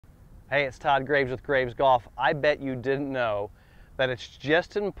Hey, it's Todd Graves with Graves Golf. I bet you didn't know that it's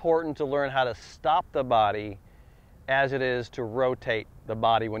just as important to learn how to stop the body as it is to rotate the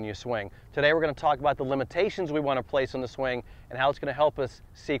body when you swing. Today we're going to talk about the limitations we want to place on the swing and how it's going to help us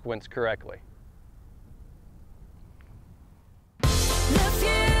sequence correctly.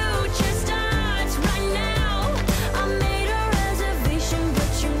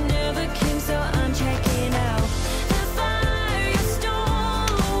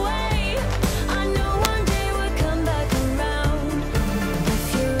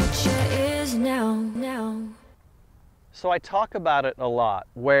 So I talk about it a lot,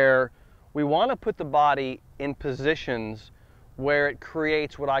 where we want to put the body in positions where it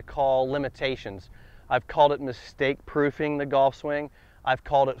creates what I call limitations. I've called it mistake proofing the golf swing. I've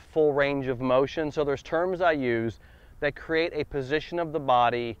called it full range of motion. So there's terms I use that create a position of the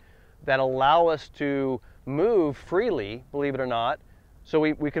body that allow us to move freely, believe it or not. So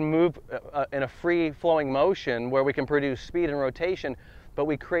we can move in a free flowing motion where we can produce speed and rotation, but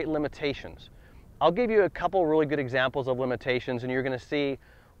we create limitations. I'll give you a couple really good examples of limitations and you're going to see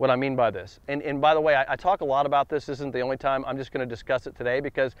what I mean by this. And by the way, I talk a lot about this. This isn't the only time. I'm just going to discuss it today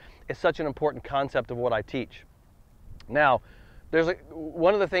because it's such an important concept of what I teach. Now,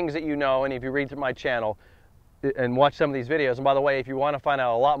 one of the things that you know, and if you read through my channel and watch some of these videos, and by the way, if you want to find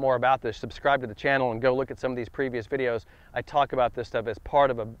out a lot more about this, subscribe to the channel and go look at some of these previous videos. I talk about this stuff as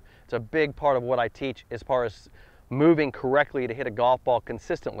it's a big part of what I teach as far as moving correctly to hit a golf ball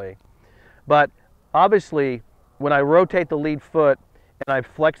consistently. But obviously, when I rotate the lead foot and I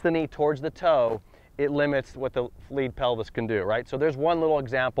flex the knee towards the toe, it limits what the lead pelvis can do, right? So there's one little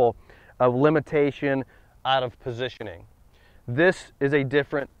example of limitation out of positioning. This is a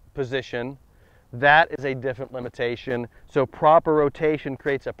different position. That is a different limitation. So proper rotation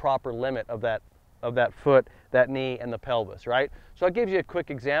creates a proper limit of that foot, that knee, and the pelvis, right? So it gives you a quick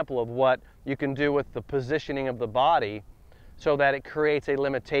example of what you can do with the positioning of the body so that it creates a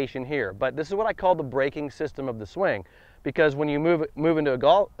limitation here. But this is what I call the braking system of the swing, because when you move into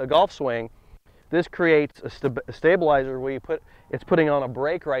a golf swing, this creates a stabilizer where it's putting on a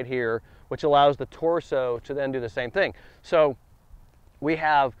brake right here, which allows the torso to then do the same thing. So we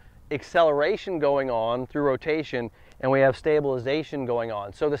have acceleration going on through rotation, and we have stabilization going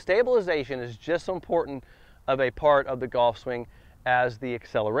on. So the stabilization is just as important of a part of the golf swing as the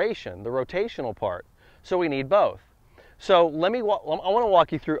acceleration, the rotational part. So we need both. So I want to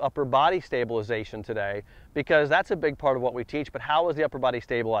walk you through upper body stabilization today, because that's a big part of what we teach. But how is the upper body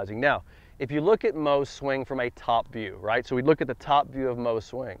stabilizing? Now, if you look at Mo's swing from a top view, right? So we look at the top view of Mo's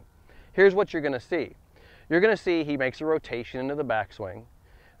swing. Here's what you're going to see. You're going to see he makes a rotation into the backswing.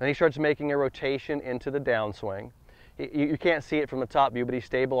 Then he starts making a rotation into the downswing. You can't see it from the top view, but he's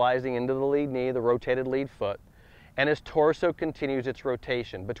stabilizing into the lead knee, the rotated lead foot. And his torso continues its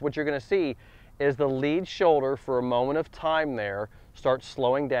rotation. But what you're going to see is the lead shoulder, for a moment of time there, starts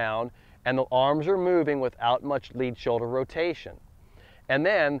slowing down, and the arms are moving without much lead shoulder rotation. And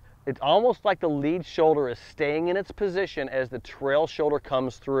then it's almost like the lead shoulder is staying in its position as the trail shoulder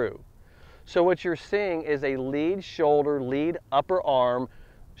comes through. So what you're seeing is a lead shoulder, lead upper arm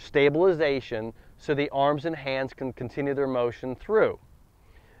stabilization, so the arms and hands can continue their motion through.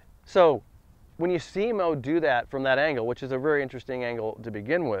 So when you see Mo do that from that angle, which is a very interesting angle to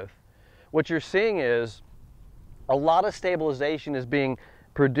begin with, what you're seeing is a lot of stabilization is being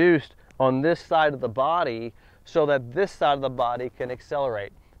produced on this side of the body so that this side of the body can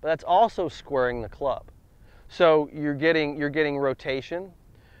accelerate. But that's also squaring the club. So you're getting rotation,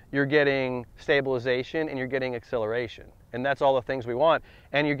 you're getting stabilization, and you're getting acceleration. And that's all the things we want.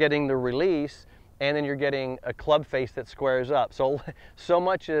 And you're getting the release, and then you're getting a club face that squares up. So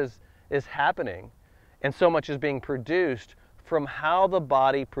much is happening, and so much is being produced from how the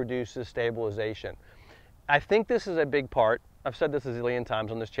body produces stabilization. I think this is a big part. I've said this a zillion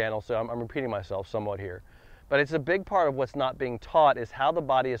times on this channel, so I'm repeating myself somewhat here. But it's a big part of what's not being taught is how the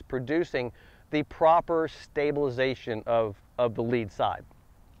body is producing the proper stabilization of the lead side.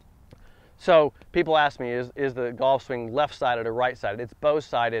 So people ask me, is the golf swing left-sided or right-sided? It's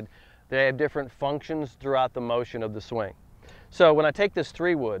both-sided. They have different functions throughout the motion of the swing. So when I take this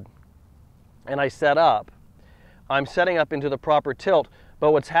 3-wood and I set up, I'm setting up into the proper tilt,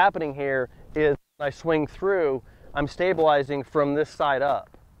 but what's happening here is when I swing through, I'm stabilizing from this side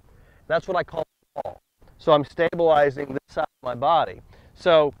up. That's what I call the ball. So I'm stabilizing this side of my body.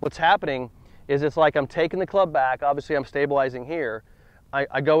 So what's happening is it's like I'm taking the club back. Obviously I'm stabilizing here.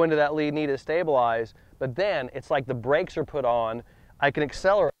 I go into that lead knee to stabilize, but then it's like the brakes are put on. I can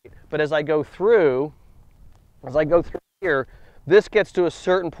accelerate, but as I go through here, this gets to a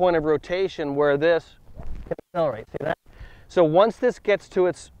certain point of rotation where this can accelerate. See that? So once this gets to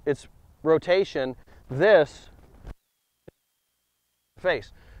its rotation, this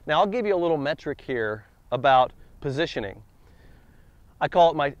face. Now I'll give you a little metric here about positioning. I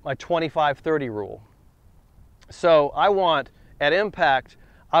call it my 25-30 rule. So I want, at impact,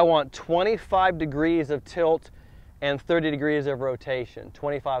 I want 25 degrees of tilt and 30 degrees of rotation,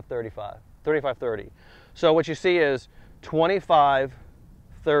 25-35, 35-30. So what you see is 25-30.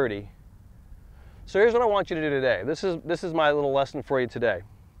 So here's what I want you to do today. This is my little lesson for you today.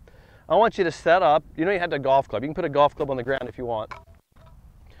 I want you to set up, you know you had a golf club. You can put a golf club on the ground if you want.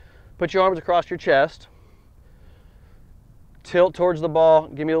 Put your arms across your chest. Tilt towards the ball.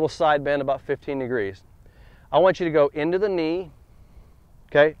 Give me a little side bend about 15 degrees. I want you to go into the knee.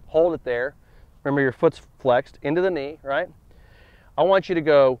 Okay, hold it there. Remember your foot's flexed into the knee, right? I want you to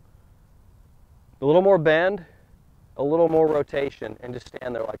go a little more bend, a little more rotation, and just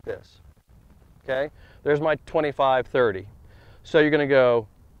stand there like this. Okay, there's my 25-30. So you're going to go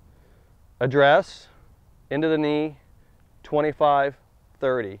address, into the knee,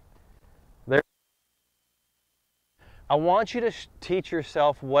 25-30. There. I want you to teach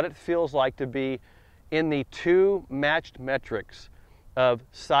yourself what it feels like to be in the two matched metrics of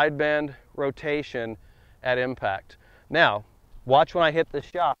side bend, rotation at impact. Now, watch when I hit this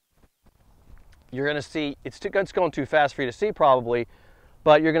shot. You're going to see, it's going too fast for you to see probably,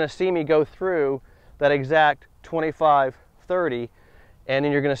 but you're going to see me go through that exact 25-30, and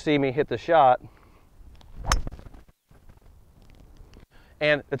then you're going to see me hit the shot.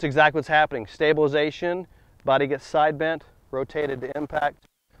 And that's exactly what's happening. Stabilization, body gets side bent, rotated to impact,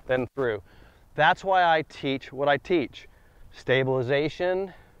 then through. That's why I teach what I teach.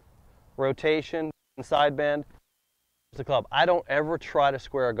 Stabilization, rotation, and side bend. The club. I don't ever try to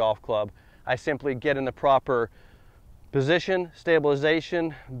square a golf club. I simply get in the proper position,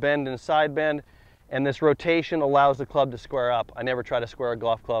 stabilization, bend and side bend, and this rotation allows the club to square up. I never try to square a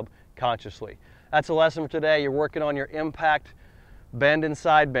golf club consciously. That's a lesson for today. You're working on your impact, bend and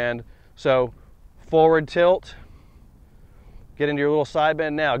side bend. So forward tilt, get into your little side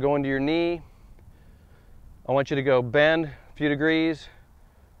bend now. Go into your knee. I want you to go bend a few degrees,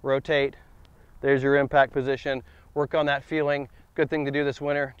 rotate. There's your impact position. Work on that feeling. Good thing to do this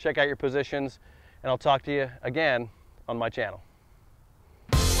winter. Check out your positions, and I'll talk to you again on my channel.